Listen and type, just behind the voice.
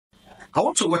I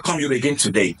want to welcome you again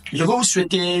today. Je vais vous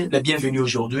souhaiter la bienvenue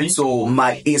aujourd'hui So,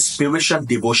 my inspiration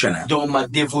devotional. dans ma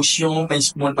dévotion,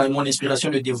 mon inspiration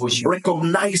de dévotion.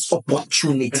 Recognize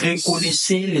opportunity.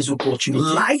 Reconnaissez les opportunités.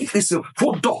 Life is a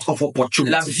product of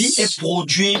opportunity. La vie est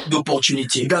produit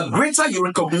d'opportunités. The greater you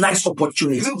recognize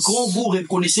opportunities, Plus grand vous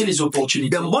reconnaissez les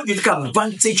opportunités, the more you take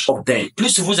advantage of them,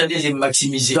 plus vous allez les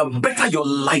maximiser. the better your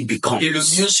life becomes. Et le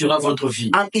mieux sera votre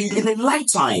vie. And in a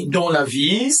lifetime, Dans la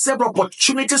vie, several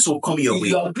opportunities will come your il way.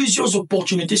 y a plusieurs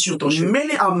opportunités sur ton chemin.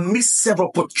 Many have missed several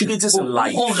opportunities in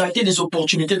life. On raté des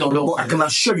opportunités dans leur But I vie. can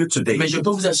assure you today, Mais je peux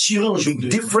vous assurer the aujourd'hui,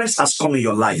 difference has come in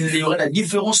your life. il y aura la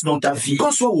différence dans ta vie.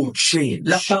 God's word will change.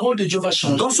 La parole de Dieu va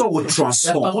changer. God's word will La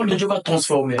transform parole de Dieu va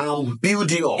transformer and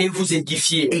build you et up vous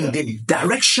édifier in the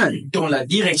direction dans la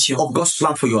direction of God's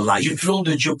plan for your du life. plan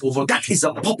de Dieu pour votre That vie. is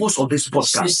the purpose of this C'est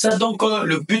podcast. ça donc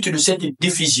le but de cette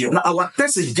diffusion. Now, our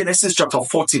text is Genesis chapter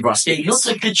 40, verse Et 8.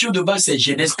 notre écriture de base, c'est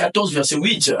Genèse 14, verset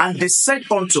 8. And they said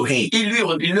unto him, Il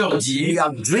leur dit, we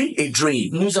have dreamed a dream,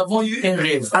 nous avons eu un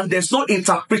rêve and there's no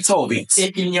interpreter of it.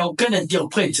 et il n'y a aucun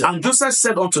interprète. And Joseph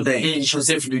said unto them, Et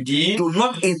Joseph lui dit, do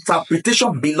not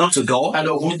interpretation belong to God?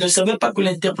 alors vous ne savez pas que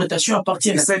l'interprétation appartient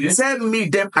He à said, Dieu. tell me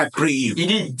them, I pray you. Il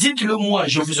dit, dites-le moi,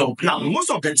 je vous en prie. Now, most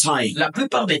of the time, La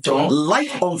plupart des temps,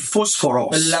 life unfolds for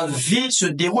us la vie se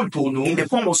déroule pour nous in the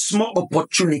form of small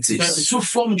opportunities sous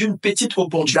forme d'une petite that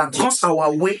opportunité comes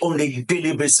our way on a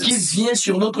daily qui basis. vient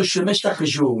sur notre chemin chaque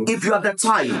jour. If you are the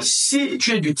type Si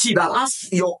tu es du type that has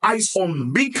your eyes on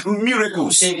big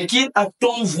miracles, et qui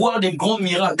attend voir des grands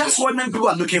miracles, that's what many people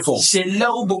are looking for. c'est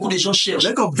là où beaucoup de gens cherchent.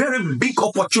 Like a very big Les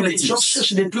opportunities, gens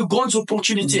cherchent les plus grandes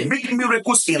opportunités, big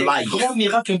miracles in des life. grands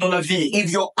miracles dans la vie.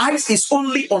 If your eyes is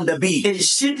only on the big, Et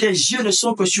si tes yeux ne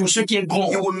sont que sur ce qui est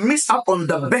grand, you will miss out on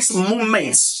the best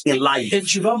moments in life. et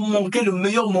tu vas manquer le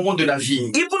meilleur moment de la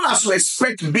vie. Even as you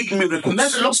expect big miracles, Même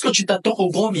lorsque tu t'attends au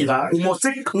grand miracle, we must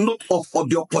take note of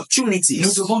the nous opportunities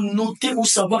devons noter ou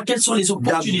savoir quelles sont les that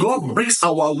opportunités God brings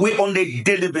our way on a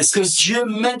daily que basis. Dieu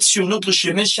met sur notre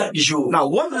chemin chaque jour. Now,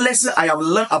 one lesson I have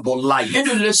learned about life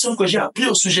Une leçon que j'ai appris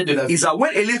au sujet de la vie is that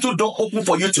when a little door open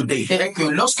for you today, est que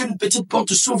lorsqu'une petite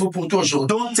porte s'ouvre pour toi aujourd'hui,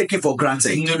 don't take it for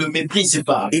granted. ne le méprise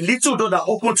pas. A little door that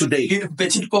open today, Une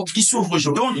petite porte qui s'ouvre don't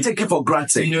aujourd'hui, take it for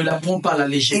granted. ne la prends pas à la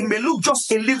It légère. may look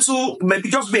just a little, maybe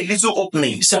just be a little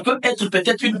opening, Ça peut être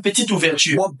peut-être une petite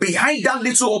ouverture, but behind that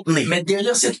little opening, mais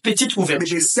derrière cette petite there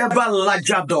ouverture, is several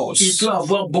larger doors. il doit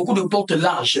avoir beaucoup de portes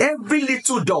larges. Every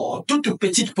little door Toute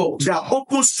petite porte that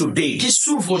opens today qui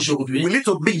s'ouvre aujourd'hui will lead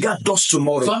to bigger doors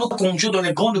tomorrow. va nous conduire dans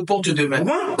les grandes portes demain.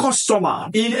 One customer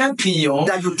Et un client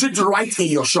that you treat right in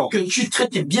your shop que tu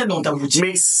traites bien dans ta boutique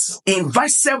may invite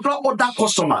several other peut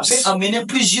customers amener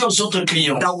plusieurs autres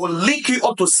clients that will link you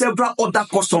up to several other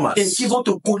customers. et qui vont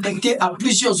te connecter à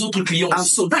plusieurs autres clients. And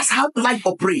so that's how life Et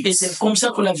operates. c'est comme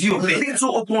ça que la vie opère. Little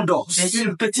open doors, C'est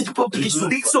une petite porte qui s'ouvre,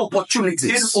 little une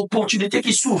opportunities. opportunité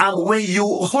qui s'ouvre. And when you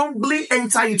humbly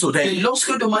enter into Et them,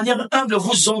 lorsque de manière humble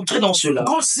vous entrez dans cela,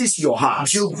 God sees your heart.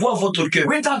 Dieu voit votre cœur.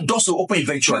 Greater doors will open Les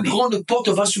eventually. grandes portes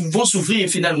vont s'ouvrir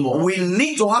finalement. We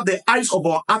need to have the eyes of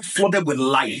our heart flooded with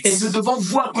light Et nous devons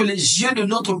voir que les yeux de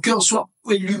notre cœur soient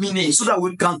illuminés so that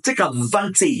we can take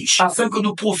advantage afin que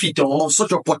nous profitons of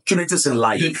such opportunities in de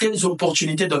life. telles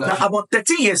opportunités dans la Now, vie. about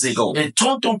 13 years ago, Et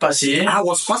 30 ans passés, I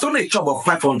was pastoring a church of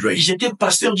 500. j'étais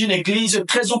pasteur d'une église,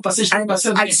 13 ans passés, j'étais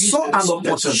pasteur d'une I église. saw an de 100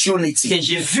 personnes. opportunity Et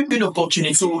j'ai vu une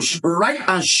opportunité to write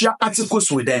and share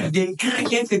articles with them.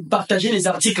 d'écrire et partager les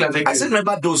articles avec I said, eux.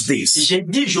 remember those days. J'ai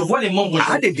dit, je vois les membres, I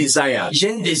had a desire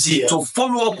j'ai un désir. to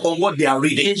follow up on what they are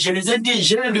reading. Et je les ai dit,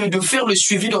 j'ai de faire le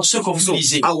suivi dans ce que vous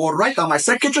lisez. I will write at my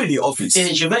secretary in the office,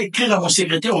 Et je vais écrire à mon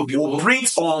secrétaire au bureau.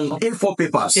 print on A4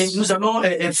 papers. Et nous allons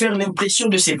faire l'impression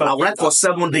de ces I will papiers. write for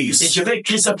 7 Et days. je vais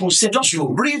écrire ça pour 7 jours.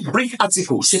 Brief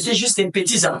articles. C'était juste des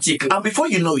petits articles. And before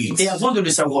you know Et it, avant de le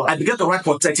savoir, I began to write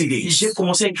for 30 days. j'ai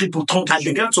commencé à écrire pour 30 I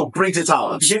jours. began to print it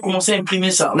out. J'ai commencé à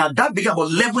imprimer ça. Now that began about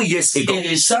 11 years ago.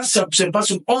 Et ça se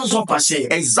passe 11 ans passés.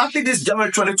 Exactly this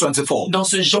January 2024. Dans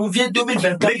ce janvier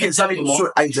 2024, Make exactly,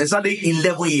 exactly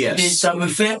 11 et years. ça me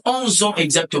fait 11 ans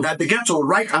exactement I began to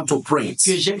write and to print.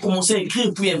 que j'ai commencé à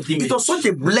écrire puis imprimer. It was such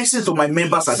a blessing to my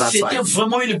members at that C'était time.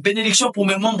 vraiment une bénédiction pour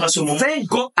mes membres à ce moment. Thank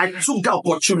God I took that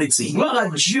opportunity. Gloire à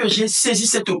Dieu, j'ai saisi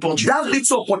cette opportunité. That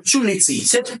little opportunity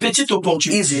Cette petite is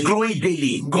opportunité growing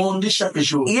daily. grandit chaque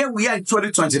jour. Here we are in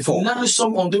 2024. Là, nous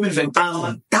sommes en 2024.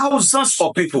 And thousands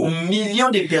of people Millions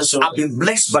de personnes, have been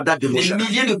blessed by that des devotion.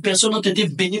 milliers de personnes ont été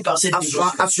bénies par cette dévotion.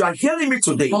 As you are hearing me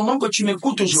today, Pendant que tu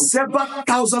m'écoutes aujourd'hui, several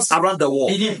thousands around the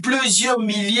world il y a plusieurs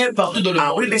milliers partout partout dans le are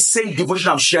monde reading the same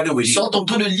devotion I'm sharing with you. sont en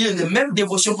train de lire les mêmes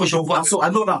dévotions que je vois. And so I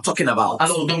know what I'm talking about.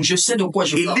 Alors donc je sais de quoi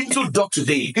je A parle. little door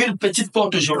today Une petite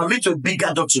porte can aujourd'hui lead to a bigger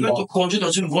door peut te tomorrow. conduire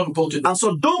dans une grande porte. And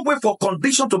so don't wait for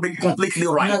conditions to be completely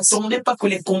right. N'attendez pas que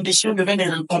les conditions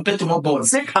deviennent complètement bonnes.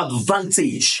 Take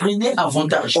advantage Prenez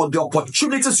avantage of the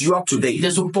opportunities you have today.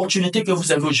 des opportunités que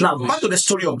vous avez Now, aujourd'hui. back to the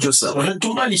story of Joseph.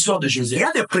 Retournons à l'histoire de He Joseph.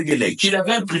 had a privilege Il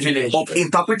avait un privilège of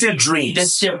interpreting dreams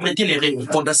d'interpréter les rêves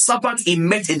for the servant he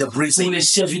met in the pour prison. les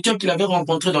serviteurs qu'il avait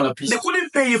rencontrés dans la They prison. couldn't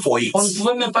pay him for it, On ne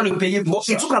pouvait même pas le payer pour but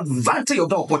he ça. took advantage of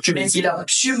the Mais opportunity. il a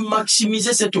su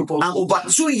maximiser cette And opportunité. over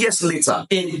 2 years later,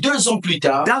 Et 2 ans plus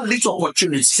tard, that little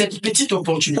opportunity cette petite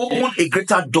opportunité opened a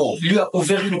greater door lui a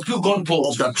ouvert une plus grande of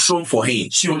porte the throne for him.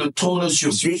 sur le trône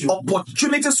sur The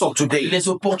opportunities of today Les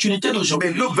opportunités may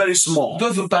d'aujourd'hui look very small.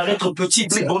 peuvent paraître petites,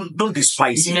 Please don't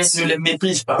despise mais it. ne les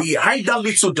méprise pas. Behind that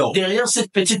little door, Derrière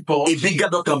cette petite porte, a bigger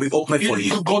door can be opened for une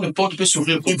you. plus grande porte peut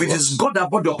s'ouvrir pour If it toi. is God that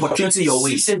brought the opportunity your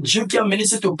way, Si c'est Dieu qui a amené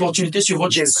cette opportunité sur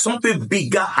votre there's chemin, something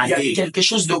bigger il y a ahead. quelque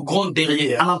chose de grand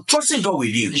derrière. And I'm trusting God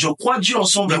with you. Je crois Dieu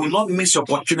ensemble. You will not miss your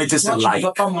opportunities Toi, in tu ne life.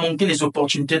 vas pas manquer les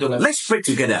opportunités de la vie. Let's pray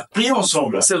together. Prions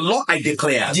ensemble. Say, Lord, I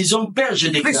declare. Disons, Père, je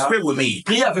Please déclare. pray with me.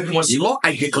 Priez avec moi. s'il vous Lord,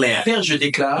 I declare. plaît. Père, je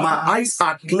déclare. My eyes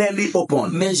are clearly open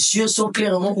Mes yeux sont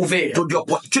clairement ouverts to the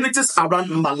opportunities around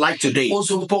my life today.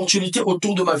 aux opportunités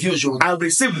autour de ma vie aujourd'hui. I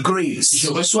receive grace Je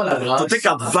reçois la to grâce take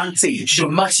advantage de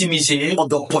maximiser of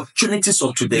the opportunities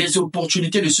of today. les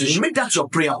opportunités de ce jour. Make that your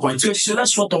prayer point. Que cela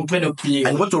soit ton plein de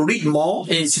prière. I want to read more.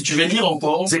 Et si tu veux lire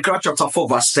encore, Zechariah chapter 4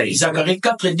 verse 10. Zacharie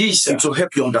 4 et 10, It will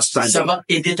help you ça understand. va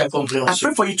aider ta I compréhension.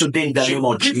 pray for you today in the Je name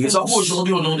of prie Jesus. pour vous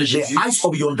aujourd'hui au nom de The Jésus, eyes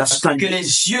of your que understanding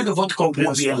les yeux de votre will be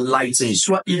compréhension enlightened.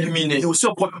 soient illuminés. You will see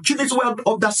opportunities where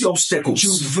others see Tu obstacles.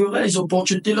 verras les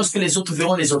opportunités lorsque les autres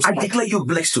verront les I obstacles. declare you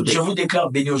blessed today. Je vous déclare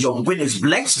béni Your aujourd'hui. win is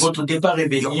blessed. Votre départ est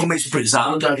béni, Your coming is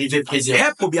preserved. votre arrivée est préservée.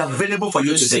 Help will be available for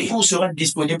you Le today. secours sera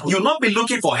disponible pour You'll toi. not be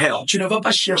looking for help. Tu ne vas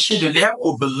pas chercher de l'aide. Help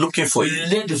will be looking for you.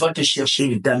 L'aide va te chercher.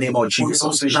 In the name of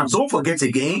Jesus. Now don't forget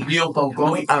again, N'oublions pas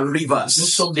encore, we are nous rivers.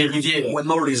 sommes des rivières. We're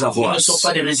not Nous ne reservoirs. sommes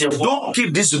pas des réservoirs. Don't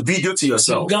keep this video to Ne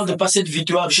yourself. garde pas cette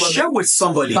vidéo à toi. Share with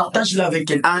somebody. Partage-la avec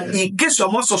quelqu'un. And in case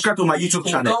you're not subscribed to my YouTube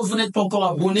channel, Quand vous n'êtes pas encore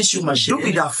abonné sur ma do chaîne,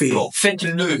 me that favor.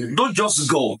 faites-le. Don't just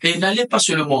go. Et n'allez pas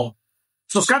seulement.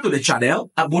 Subscribe to the channel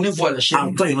Abonnez-vous à la chaîne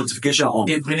and turn your notification on.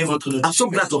 et prenez votre I'm so notification.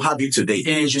 glad to have you today.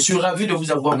 Et je suis ravi de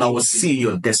vous avoir And I will aujourd'hui. see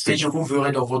your Et destiny. je vous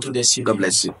verrai dans votre destinée. God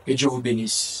bless you. Que Dieu vous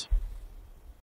bénisse.